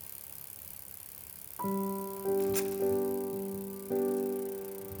Hello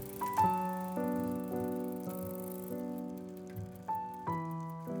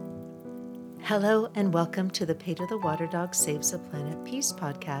and welcome to the Pedro the Water Dog Saves the Planet Peace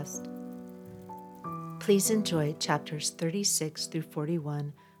podcast. Please enjoy chapters 36 through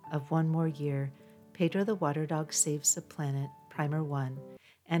 41 of One More Year, Pedro the Water Dog Saves the Planet, Primer 1,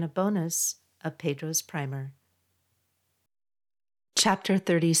 and a bonus of Pedro's Primer. Chapter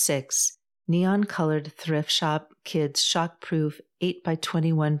 36, Neon-Colored Thrift Shop Kids Shockproof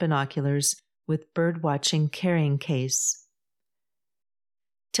 8x21 Binoculars with Bird-Watching Carrying Case.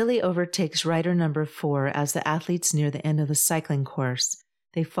 Tilly overtakes rider number 4 as the athletes near the end of the cycling course.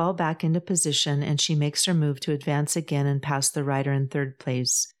 They fall back into position and she makes her move to advance again and pass the rider in third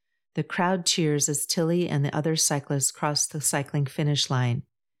place. The crowd cheers as Tilly and the other cyclists cross the cycling finish line.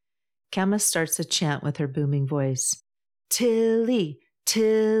 Kama starts a chant with her booming voice. Tilly,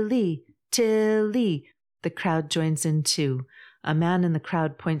 Tilly, Tilly. The crowd joins in too. A man in the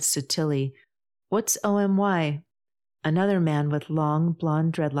crowd points to Tilly. What's OMY? Another man with long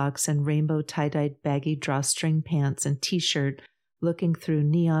blonde dreadlocks and rainbow tie-dyed baggy drawstring pants and t-shirt looking through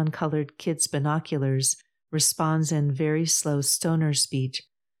neon-colored kids' binoculars responds in very slow stoner speech.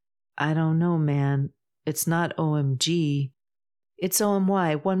 I don't know, man. It's not OMG. It's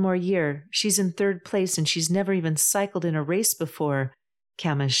OMY, one more year. She's in third place and she's never even cycled in a race before,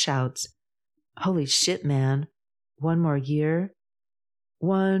 Kama shouts. Holy shit, man. One more year?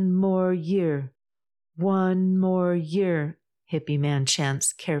 One more year. One more year, Hippie Man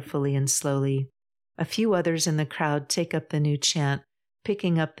chants carefully and slowly. A few others in the crowd take up the new chant,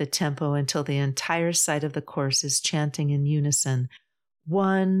 picking up the tempo until the entire side of the course is chanting in unison.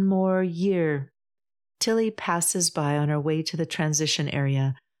 One more year. Tilly passes by on her way to the transition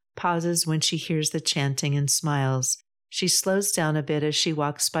area, pauses when she hears the chanting and smiles. She slows down a bit as she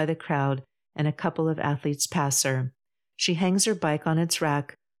walks by the crowd and a couple of athletes pass her. She hangs her bike on its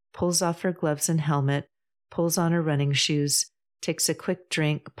rack, pulls off her gloves and helmet, pulls on her running shoes, takes a quick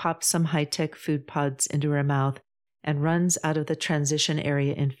drink, pops some high-tech food pods into her mouth, and runs out of the transition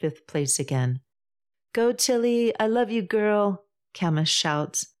area in 5th place again. Go, Tilly! I love you, girl! Kama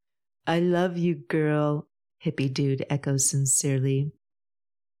shouts. I love you, girl, Hippie Dude echoes sincerely.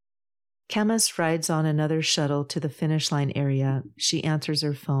 Camus rides on another shuttle to the finish line area. She answers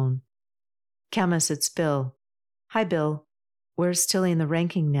her phone. Camus, it's Bill. Hi, Bill. Where's Tilly in the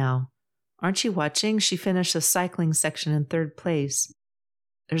ranking now? Aren't you watching? She finished the cycling section in 3rd place.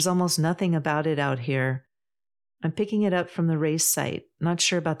 There's almost nothing about it out here. I'm picking it up from the race site. Not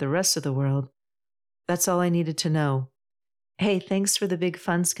sure about the rest of the world. That's all I needed to know. Hey, thanks for the big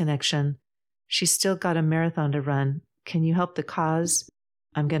funds connection. She's still got a marathon to run. Can you help the cause?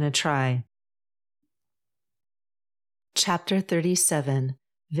 I'm going to try. Chapter 37.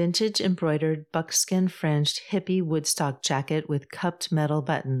 Vintage embroidered buckskin fringed hippie Woodstock jacket with cupped metal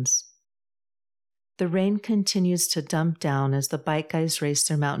buttons. The rain continues to dump down as the bike guys race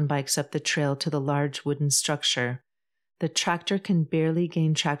their mountain bikes up the trail to the large wooden structure. The tractor can barely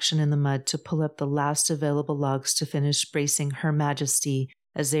gain traction in the mud to pull up the last available logs to finish bracing Her Majesty,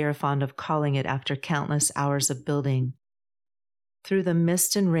 as they are fond of calling it after countless hours of building. Through the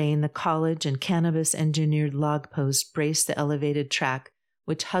mist and rain, the college and cannabis-engineered log posts brace the elevated track,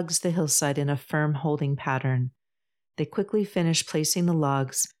 which hugs the hillside in a firm holding pattern. They quickly finish placing the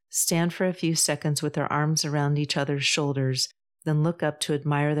logs, stand for a few seconds with their arms around each other's shoulders, then look up to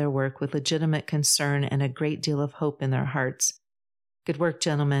admire their work with legitimate concern and a great deal of hope in their hearts. Good work,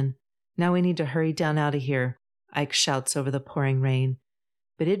 gentlemen. Now we need to hurry down out of here, Ike shouts over the pouring rain.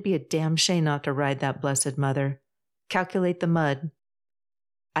 But it'd be a damn shame not to ride that blessed mother. Calculate the mud.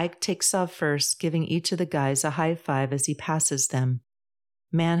 Ike takes off first, giving each of the guys a high five as he passes them.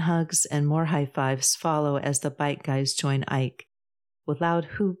 Man hugs and more high fives follow as the bike guys join Ike. With loud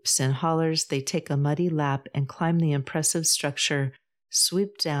hoops and hollers, they take a muddy lap and climb the impressive structure,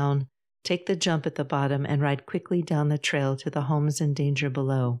 swoop down, take the jump at the bottom, and ride quickly down the trail to the homes in danger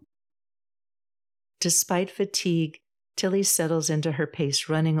below. Despite fatigue, Tilly settles into her pace,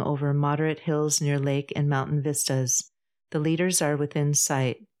 running over moderate hills near lake and mountain vistas. The leaders are within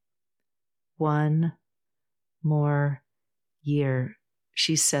sight. One more year,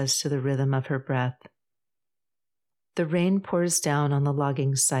 she says to the rhythm of her breath. The rain pours down on the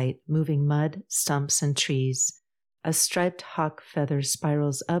logging site, moving mud, stumps, and trees. A striped hawk feather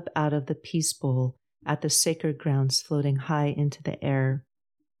spirals up out of the peace bowl at the sacred grounds, floating high into the air.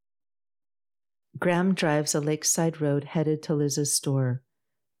 Graham drives a lakeside road headed to Liz's store.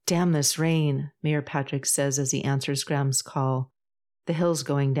 Damn this rain, Mayor Patrick says as he answers Graham's call. The hill's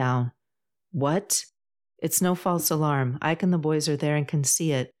going down. What? It's no false alarm. Ike and the boys are there and can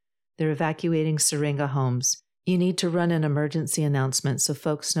see it. They're evacuating Syringa homes. You need to run an emergency announcement so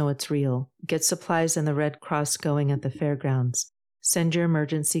folks know it's real. Get supplies and the Red Cross going at the fairgrounds. Send your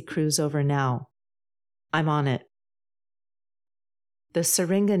emergency crews over now. I'm on it. The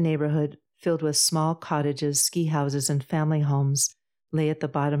Syringa neighborhood, filled with small cottages, ski houses, and family homes, lay at the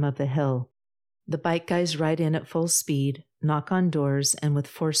bottom of the hill. The bike guys ride in at full speed, knock on doors, and with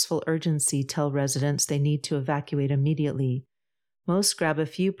forceful urgency tell residents they need to evacuate immediately. Most grab a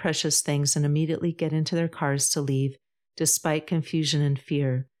few precious things and immediately get into their cars to leave, despite confusion and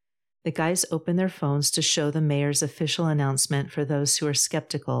fear. The guys open their phones to show the mayor's official announcement for those who are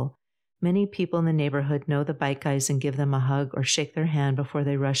skeptical. Many people in the neighborhood know the bike guys and give them a hug or shake their hand before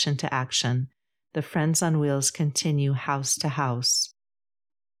they rush into action. The Friends on Wheels continue house to house.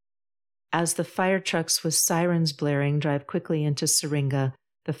 As the fire trucks with sirens blaring drive quickly into Syringa,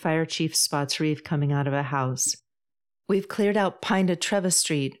 the fire chief spots Reeve coming out of a house. We've cleared out Pine to Treva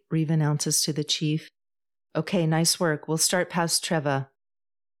Street, Reeve announces to the chief. Okay, nice work. We'll start past Treva.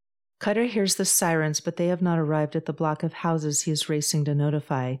 Cutter hears the sirens, but they have not arrived at the block of houses he is racing to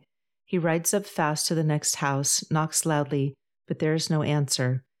notify. He rides up fast to the next house, knocks loudly, but there is no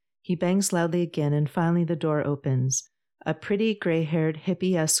answer. He bangs loudly again, and finally the door opens. A pretty gray-haired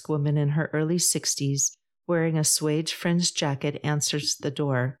hippie-esque woman in her early 60s, wearing a suede fringed jacket, answers the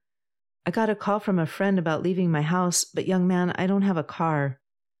door. I got a call from a friend about leaving my house, but young man, I don't have a car.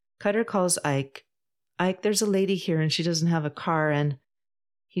 Cutter calls Ike. Ike, there's a lady here and she doesn't have a car and...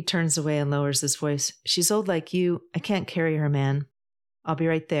 He turns away and lowers his voice. She's old like you. I can't carry her, man. I'll be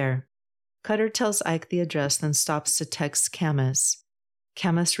right there. Cutter tells Ike the address, then stops to text Camus.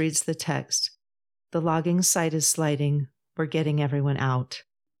 Camus reads the text. The logging site is sliding. We're getting everyone out.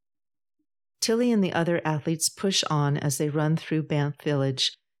 Tilly and the other athletes push on as they run through Banff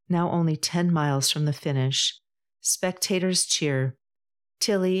Village, now only 10 miles from the finish. Spectators cheer.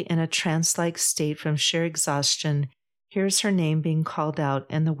 Tilly, in a trance-like state from sheer exhaustion, hears her name being called out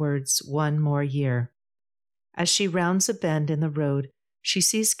and the words, 1 more year. As she rounds a bend in the road, she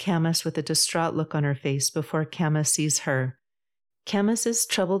sees Camus with a distraught look on her face before Camus sees her. Camus's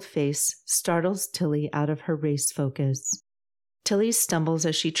troubled face startles Tilly out of her race focus. Tilly stumbles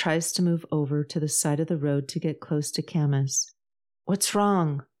as she tries to move over to the side of the road to get close to Camus. What's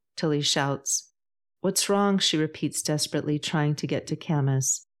wrong? Tilly shouts. What's wrong? She repeats desperately, trying to get to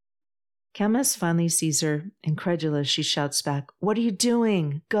Camus. Camus finally sees her. Incredulous, she shouts back, What are you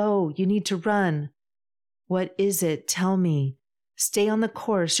doing? Go, you need to run. What is it? Tell me. Stay on the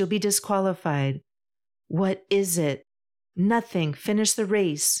course, you'll be disqualified. What is it? Nothing, finish the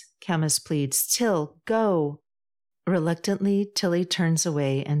race, Camus pleads. Till, go. Reluctantly, Tilly turns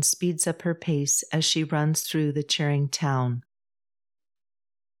away and speeds up her pace as she runs through the cheering town.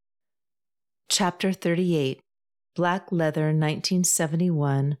 Chapter 38. Black Leather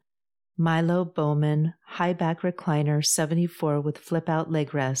 1971, Milo Bowman, High Back Recliner 74 with Flip-Out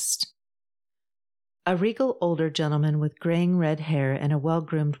Leg Rest. A regal older gentleman with graying red hair and a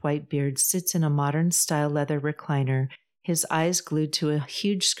well-groomed white beard sits in a modern-style leather recliner, his eyes glued to a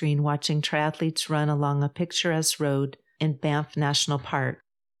huge screen watching triathletes run along a picturesque road in Banff National Park.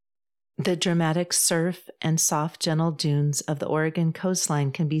 The dramatic surf and soft, gentle dunes of the Oregon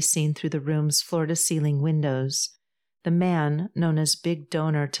coastline can be seen through the room's floor-to-ceiling windows. The man, known as Big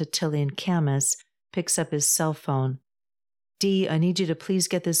Donor to Tilly and Camus, picks up his cell phone. Dee, I need you to please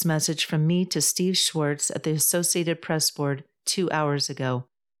get this message from me to Steve Schwartz at the Associated Press Board 2 hours ago.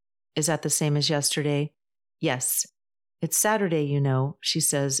 Is that the same as yesterday? Yes. It's Saturday, you know, she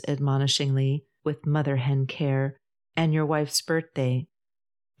says admonishingly, with mother hen care, and your wife's birthday.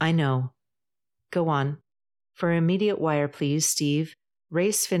 I know. Go on. For immediate wire, please, Steve.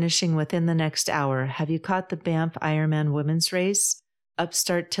 Race finishing within the next hour. Have you caught the Banff Ironman women's race?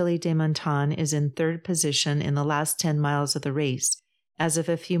 Upstart Tilly DeMonton is in 3rd position in the last 10 miles of the race. As if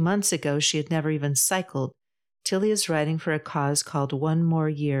a few months ago she had never even cycled. Tilly is riding for a cause called 1 More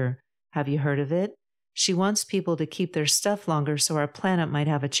Year. Have you heard of it? She wants people to keep their stuff longer so our planet might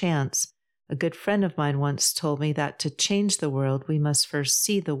have a chance. A good friend of mine once told me that to change the world, we must first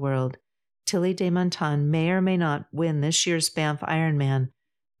see the world. Tilly DeMonton may or may not win this year's Banff Ironman,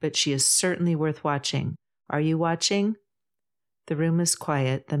 but she is certainly worth watching. Are you watching? The room is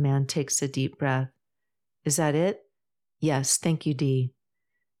quiet. The man takes a deep breath. Is that it? Yes, thank you, Dee.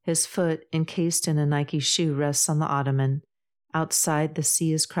 His foot, encased in a Nike shoe, rests on the ottoman. Outside, the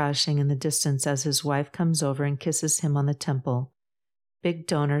sea is crashing in the distance as his wife comes over and kisses him on the temple. Big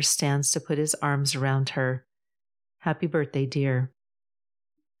Donor stands to put his arms around her. Happy birthday, dear.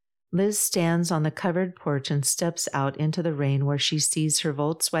 Liz stands on the covered porch and steps out into the rain where she sees her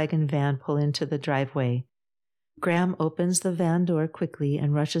Volkswagen van pull into the driveway. Graham opens the van door quickly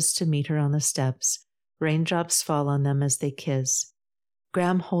and rushes to meet her on the steps. Raindrops fall on them as they kiss.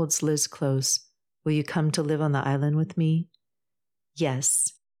 Graham holds Liz close. Will you come to live on the island with me?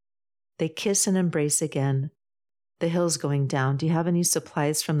 Yes. They kiss and embrace again. The hill's going down. Do you have any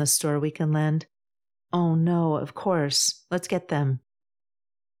supplies from the store we can lend? Oh, no, of course. Let's get them.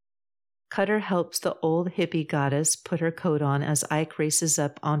 Cutter helps the old hippie goddess put her coat on as Ike races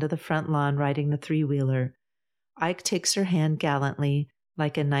up onto the front lawn riding the three-wheeler. Ike takes her hand gallantly,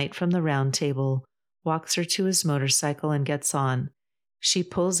 like a knight from the Round Table, walks her to his motorcycle and gets on. She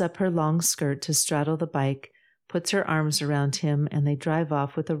pulls up her long skirt to straddle the bike, puts her arms around him, and they drive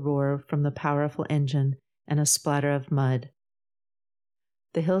off with a roar from the powerful engine and a splatter of mud.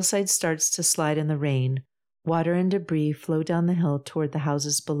 The hillside starts to slide in the rain. Water and debris flow down the hill toward the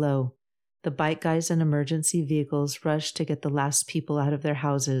houses below. The bike guys and emergency vehicles rush to get the last people out of their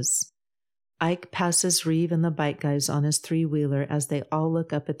houses. Ike passes Reeve and the bike guys on his three-wheeler as they all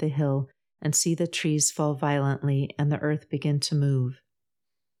look up at the hill and see the trees fall violently and the earth begin to move.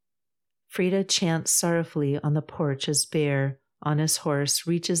 Frida chants sorrowfully on the porch as Bear, on his horse,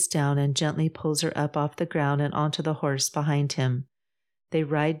 reaches down and gently pulls her up off the ground and onto the horse behind him. They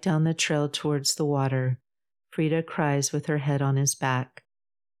ride down the trail towards the water. Frida cries with her head on his back.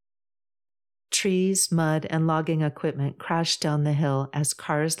 Trees, mud, and logging equipment crash down the hill as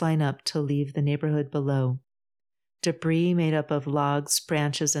cars line up to leave the neighborhood below. Debris made up of logs,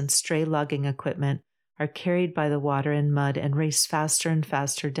 branches, and stray logging equipment are carried by the water and mud and race faster and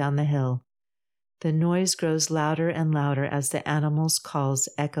faster down the hill. The noise grows louder and louder as the animals' calls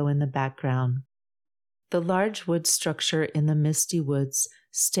echo in the background. The large wood structure in the misty woods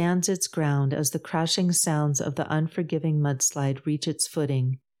stands its ground as the crashing sounds of the unforgiving mudslide reach its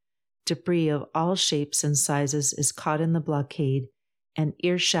footing. Debris of all shapes and sizes is caught in the blockade, and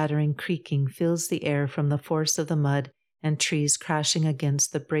ear-shattering creaking fills the air from the force of the mud and trees crashing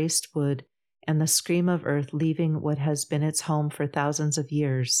against the braced wood and the scream of earth leaving what has been its home for thousands of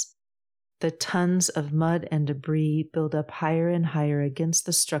years. The tons of mud and debris build up higher and higher against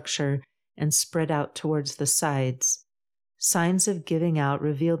the structure and spread out towards the sides. Signs of giving out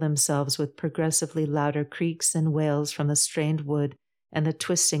reveal themselves with progressively louder creaks and wails from the strained wood and the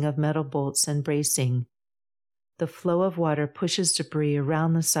twisting of metal bolts and bracing. The flow of water pushes debris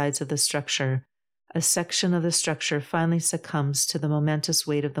around the sides of the structure. A section of the structure finally succumbs to the momentous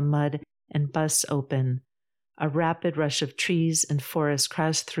weight of the mud and busts open. A rapid rush of trees and forest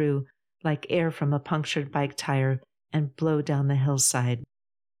crash through like air from a punctured bike tire and blow down the hillside.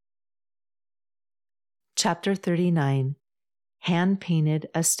 Chapter 39. Hand-painted,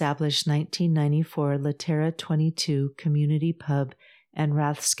 established 1994 Laterra 22 Community Pub and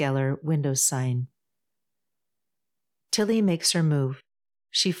Rathskeller window sign. Tilly makes her move.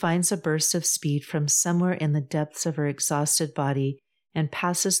 She finds a burst of speed from somewhere in the depths of her exhausted body and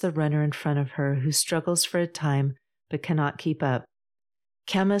passes the runner in front of her who struggles for a time but cannot keep up.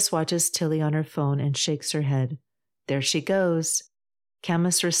 Camus watches Tilly on her phone and shakes her head. There she goes.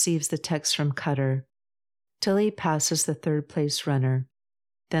 Camus receives the text from Cutter. Tilly passes the third-place runner,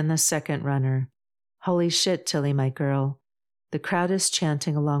 then the second runner. Holy shit, Tilly, my girl. The crowd is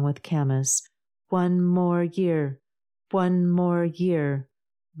chanting along with Camus. 1 more year. 1 more year.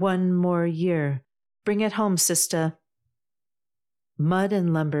 1 more year. Bring it home, sister. Mud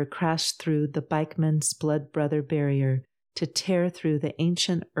and lumber crash through the bikeman's blood brother barrier to tear through the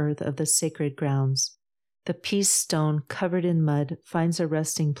ancient earth of the sacred grounds. The peace stone covered in mud finds a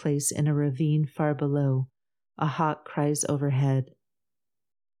resting place in a ravine far below. A hawk cries overhead.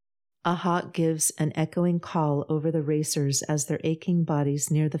 A hawk gives an echoing call over the racers as their aching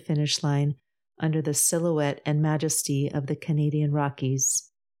bodies near the finish line under the silhouette and majesty of the Canadian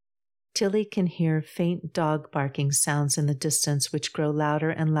Rockies. Tilly can hear faint dog barking sounds in the distance which grow louder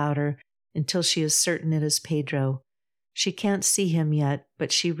and louder until she is certain it is Pedro. She can't see him yet,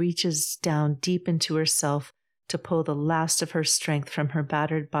 but she reaches down deep into herself to pull the last of her strength from her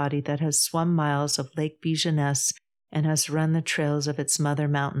battered body that has swum miles of Lake Bigenesse and has run the trails of its mother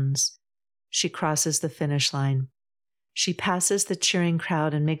mountains. She crosses the finish line. She passes the cheering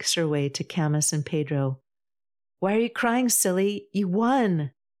crowd and makes her way to Camus and Pedro. Why are you crying, silly? You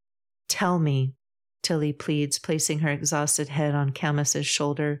won! Tell me, Tilly pleads, placing her exhausted head on Camus's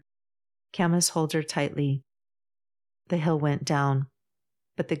shoulder. Camus holds her tightly. The hill went down,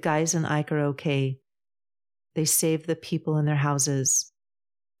 but the guys and Ike are okay. They saved the people in their houses.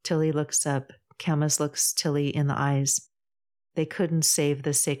 Tilly looks up. Camus looks Tilly in the eyes. They couldn't save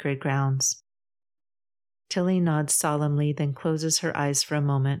the sacred grounds. Tilly nods solemnly, then closes her eyes for a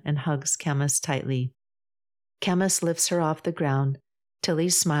moment and hugs Camus tightly. Camus lifts her off the ground. Tilly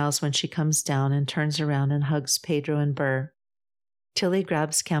smiles when she comes down and turns around and hugs Pedro and Burr. Tilly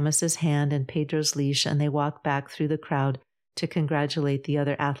grabs Camus's hand and Pedro's leash, and they walk back through the crowd to congratulate the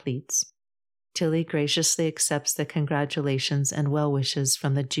other athletes. Tilly graciously accepts the congratulations and well wishes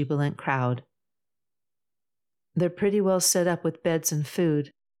from the jubilant crowd. They're pretty well set up with beds and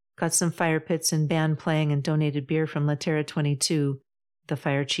food. Got some fire pits and band playing and donated beer from La Terra 22, the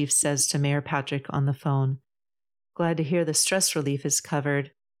fire chief says to Mayor Patrick on the phone. Glad to hear the stress relief is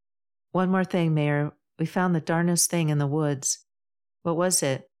covered. One more thing, Mayor. We found the darnest thing in the woods. What was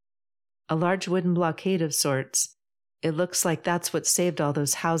it? A large wooden blockade of sorts. It looks like that's what saved all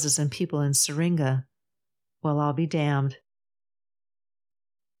those houses and people in Syringa. Well, I'll be damned.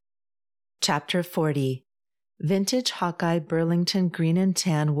 Chapter 40. Vintage Hawkeye Burlington green and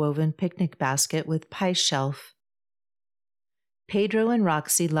tan woven picnic basket with pie shelf. Pedro and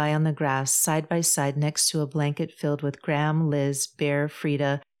Roxy lie on the grass side by side next to a blanket filled with Graham, Liz, Bear,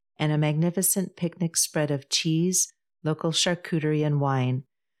 Frida, and a magnificent picnic spread of cheese, local charcuterie, and wine.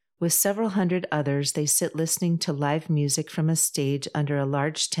 With several hundred others, they sit listening to live music from a stage under a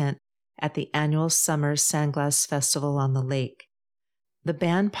large tent at the annual Summer Sandglass Festival on the lake. The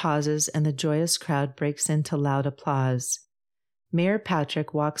band pauses and the joyous crowd breaks into loud applause. Mayor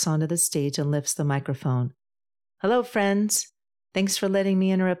Patrick walks onto the stage and lifts the microphone. Hello, friends. Thanks for letting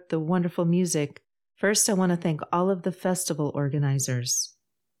me interrupt the wonderful music. First, I want to thank all of the festival organizers.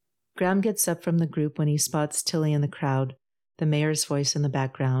 Graham gets up from the group when he spots Tilly in the crowd, the mayor's voice in the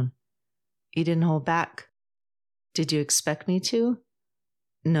background. You didn't hold back. Did you expect me to?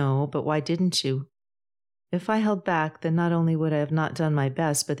 No, but why didn't you? If I held back, then not only would I have not done my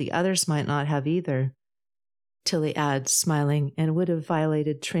best, but the others might not have either. Tilly adds, smiling, and would have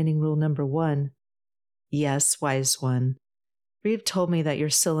violated training rule number 1. Yes, wise one. Reeve told me that you're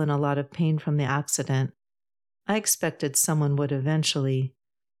still in a lot of pain from the accident. I expected someone would eventually.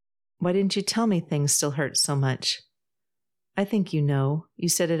 Why didn't you tell me things still hurt so much? I think you know. You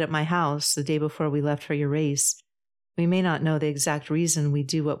said it at my house the day before we left for your race. We may not know the exact reason we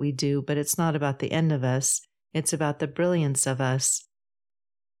do what we do, but it's not about the end of us. It's about the brilliance of us.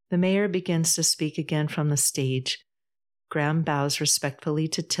 The mayor begins to speak again from the stage. Graham bows respectfully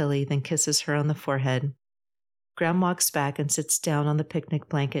to Tilly, then kisses her on the forehead. Graham walks back and sits down on the picnic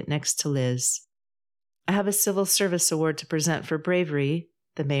blanket next to Liz. I have a civil service award to present for bravery,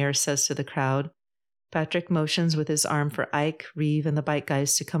 the mayor says to the crowd. Patrick motions with his arm for Ike, Reeve, and the bike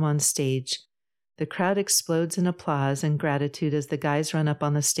guys to come on stage. The crowd explodes in applause and gratitude as the guys run up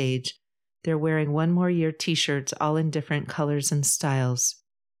on the stage. They're wearing One More Year t-shirts, all in different colors and styles.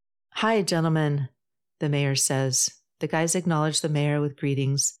 Hi, gentlemen, the mayor says. The guys acknowledge the mayor with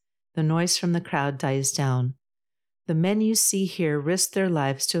greetings. The noise from the crowd dies down. The men you see here risked their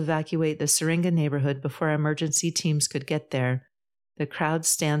lives to evacuate the Syringa neighborhood before emergency teams could get there. The crowd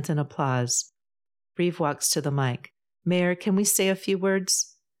stands in applause. Reeve walks to the mic. Mayor, can we say a few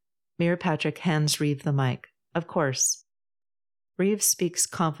words? Mayor Patrick hands Reeve the mic. Of course. Reeve speaks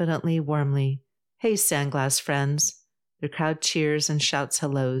confidently, warmly. Hey, Sandglass friends. The crowd cheers and shouts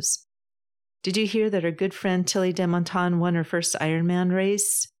hellos. Did you hear that our good friend Tilly DeMonton won her first Ironman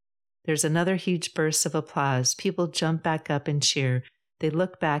race? There's another huge burst of applause. People jump back up and cheer. They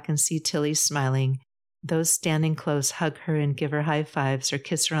look back and see Tilly smiling. Those standing close hug her and give her high fives or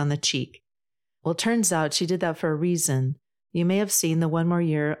kiss her on the cheek. Well, turns out she did that for a reason. You may have seen the One More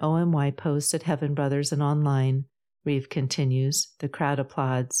Year OMY post at Heaven Brothers and online, Reeve continues. The crowd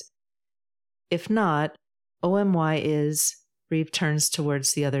applauds. If not, OMY is, Reeve turns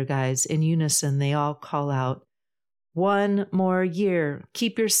towards the other guys. In unison, they all call out, 1 more year.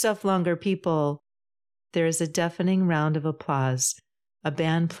 Keep your stuff longer, people. There is a deafening round of applause. A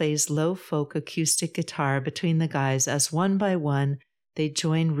band plays low folk acoustic guitar between the guys as one by one they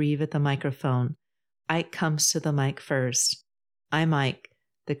join Reeve at the microphone. Ike comes to the mic first. I'm Ike.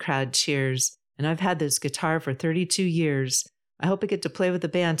 The crowd cheers. And I've had this guitar for 32 years. I hope I get to play with the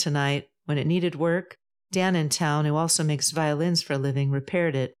band tonight. When it needed work, Dan in town, who also makes violins for a living,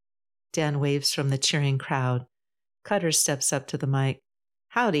 repaired it. Dan waves from the cheering crowd. Cutter steps up to the mic.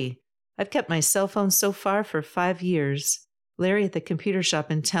 Howdy. I've kept my cell phone so far for 5 years. Larry at the computer shop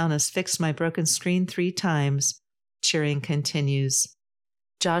in town has fixed my broken screen 3 times. Cheering continues.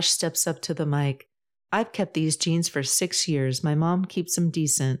 Josh steps up to the mic. I've kept these jeans for 6 years. My mom keeps them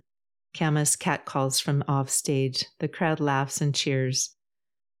decent. Camus catcalls from off stage. The crowd laughs and cheers.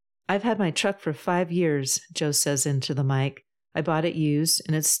 I've had my truck for 5 years, Joe says into the mic. I bought it used,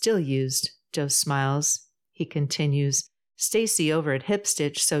 and it's still used. Joe smiles. He continues. Stacy over at Hip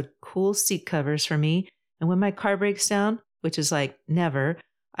Stitch sewed cool seat covers for me, and when my car breaks down, which is like never,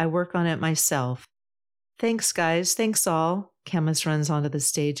 I work on it myself. Thanks, guys. Thanks all. Camus runs onto the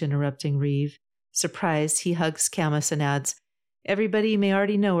stage, interrupting Reeve. Surprised, he hugs Camus and adds, "Everybody may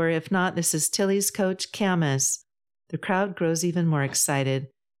already know her. If not, this is Tilly's coach, Camus." The crowd grows even more excited.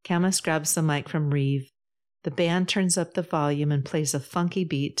 Camus grabs the mic from Reeve. The band turns up the volume and plays a funky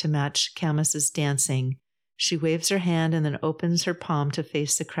beat to match Camus's dancing. She waves her hand and then opens her palm to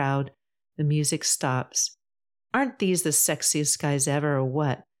face the crowd. The music stops. Aren't these the sexiest guys ever, or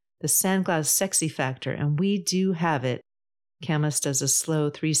what? The Sandglass sexy factor, and we do have it. Camus does a slow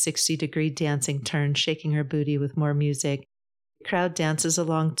 360-degree dancing turn, shaking her booty with more music. The crowd dances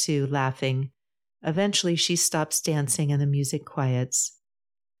along too, laughing. Eventually, she stops dancing and the music quiets.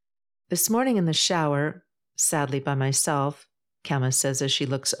 "This morning in the shower, sadly by myself," Camus says as she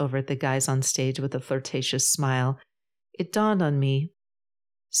looks over at the guys on stage with a flirtatious smile, "it dawned on me.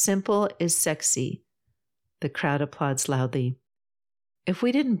 Simple is sexy." The crowd applauds loudly. "If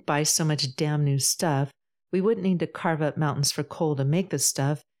we didn't buy so much damn new stuff, we wouldn't need to carve up mountains for coal to make the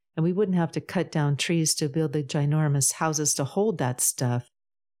stuff, and we wouldn't have to cut down trees to build the ginormous houses to hold that stuff."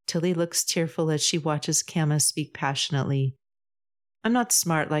 Tilly looks tearful as she watches Camus speak passionately. "I'm not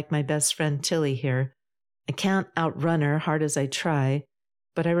smart like my best friend Tilly here. I can't outrun her, hard as I try,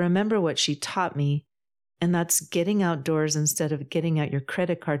 but I remember what she taught me, and that's getting outdoors instead of getting out your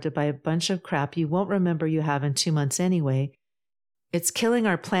credit card to buy a bunch of crap you won't remember you have in 2 months anyway. It's killing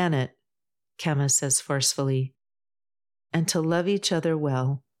our planet," Camus says forcefully. "And to love each other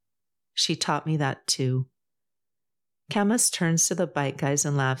well. She taught me that too." Camus turns to the bike guys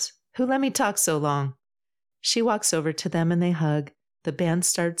and laughs. "Who let me talk so long?" She walks over to them and they hug. The band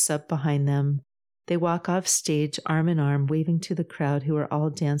starts up behind them. They walk off stage arm in arm, waving to the crowd who are all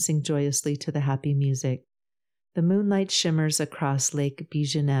dancing joyously to the happy music. The moonlight shimmers across Lake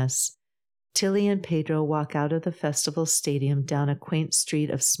Bigenesse. Tilly and Pedro walk out of the festival stadium down a quaint street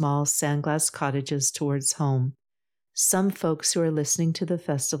of small sandglass cottages towards home. Some folks who are listening to the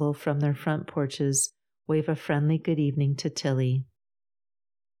festival from their front porches wave a friendly good evening to Tilly.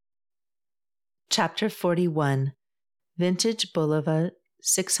 Chapter 41. Vintage Bulova,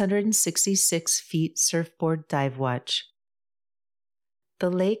 666 feet surfboard dive watch. The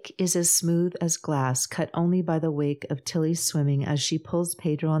lake is as smooth as glass, cut only by the wake of Tilly swimming as she pulls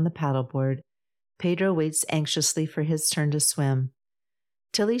Pedro on the paddleboard. Pedro waits anxiously for his turn to swim.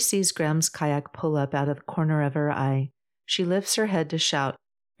 Tilly sees Graham's kayak pull up out of the corner of her eye. She lifts her head to shout,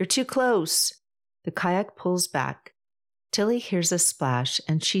 "You're too close!" The kayak pulls back. Tilly hears a splash,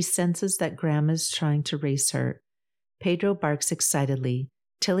 and she senses that Graham is trying to race her. Pedro barks excitedly.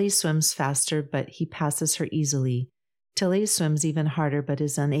 Tilly swims faster, but he passes her easily. Tilly swims even harder, but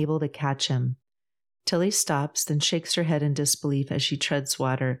is unable to catch him. Tilly stops, then shakes her head in disbelief as she treads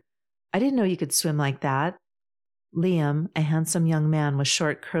water. "I didn't know you could swim like that." Liam, a handsome young man with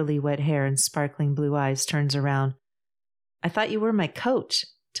short, curly, wet hair and sparkling blue eyes, turns around. "I thought you were my coach,"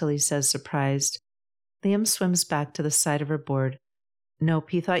 Tilly says, surprised. Liam swims back to the side of her board. "Nope,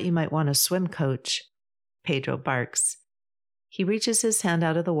 he thought you might want a swim coach." Pedro barks. He reaches his hand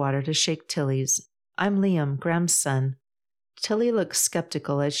out of the water to shake Tilly's. "I'm Liam, Graham's son." Tilly looks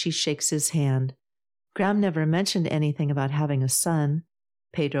skeptical as she shakes his hand. "Graham never mentioned anything about having a son."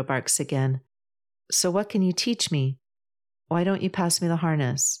 Pedro barks again. "So what can you teach me? Why don't you pass me the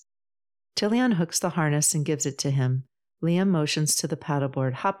harness?" Tilly unhooks the harness and gives it to him. Liam motions to the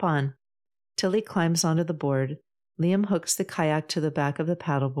paddleboard. "Hop on." Tilly climbs onto the board. Liam hooks the kayak to the back of the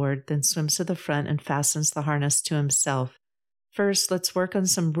paddleboard, then swims to the front and fastens the harness to himself. "First, let's work on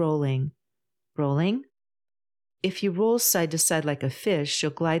some rolling." "Rolling?" "If you roll side to side like a fish,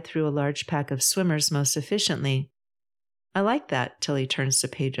 you'll glide through a large pack of swimmers most efficiently." "I like that." Tilly turns to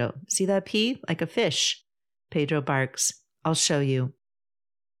Pedro. "See that pea? Like a fish." Pedro barks. "I'll show you."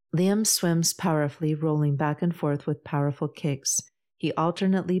 Liam swims powerfully, rolling back and forth with powerful kicks. He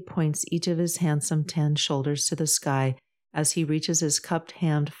alternately points each of his handsome tan shoulders to the sky as he reaches his cupped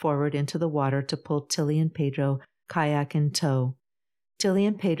hand forward into the water to pull Tilly and Pedro, kayak in tow. Tilly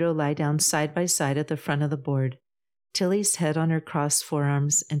and Pedro lie down side by side at the front of the board. Tilly's head on her crossed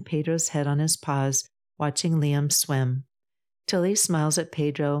forearms and Pedro's head on his paws, watching Liam swim. Tilly smiles at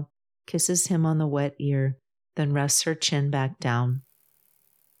Pedro, kisses him on the wet ear, then rests her chin back down.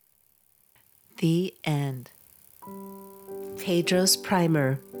 The end. Pedro's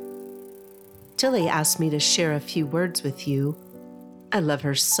primer. Tilly asked me to share a few words with you. I love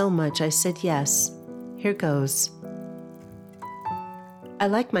her so much I said yes. Here goes. I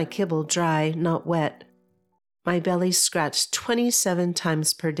like my kibble dry, not wet. My belly scratched 27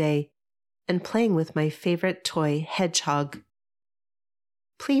 times per day, and playing with my favorite toy, Hedgehog.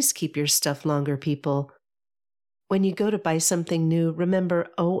 Please keep your stuff longer, people. When you go to buy something new, remember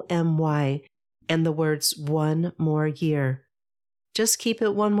OMY and the words 1 more year. Just keep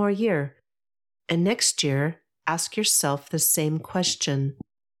it one more year. And next year, ask yourself the same question.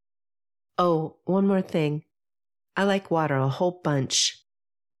 Oh, one more thing. I like water a whole bunch.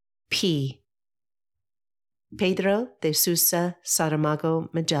 P. Pedro de Sousa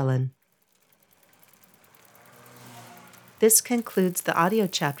Saramago Magellan. This concludes the audio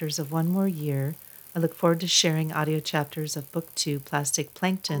chapters of One More Year. I look forward to sharing audio chapters of Book 2, Plastic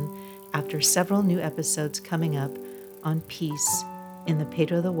Plankton, after several new episodes coming up on peace in the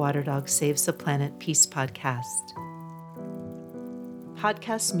Pedro the Water Dog Saves the Planet Peace podcast.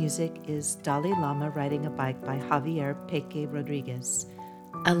 Podcast music is Dalai Lama Riding a Bike by Javier Peque Rodriguez.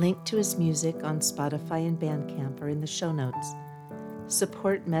 A link to his music on Spotify and Bandcamp are in the show notes.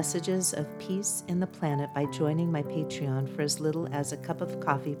 Support messages of peace in the planet by joining my Patreon for as little as a cup of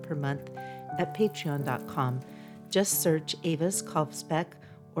coffee per month at patreon.com. Just search Avis Kalfsbeck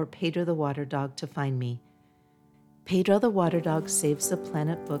or Pedro the Water Dog to find me. Pedro the Water Dog Saves the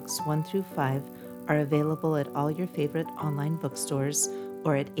Planet books 1 through 5 are available at all your favorite online bookstores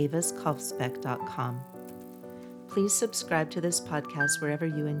or at aviskalfsbeck.com. Please subscribe to this podcast wherever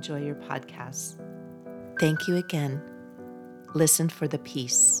you enjoy your podcasts. Thank you again. Listen for the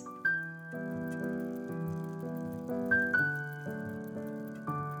peace.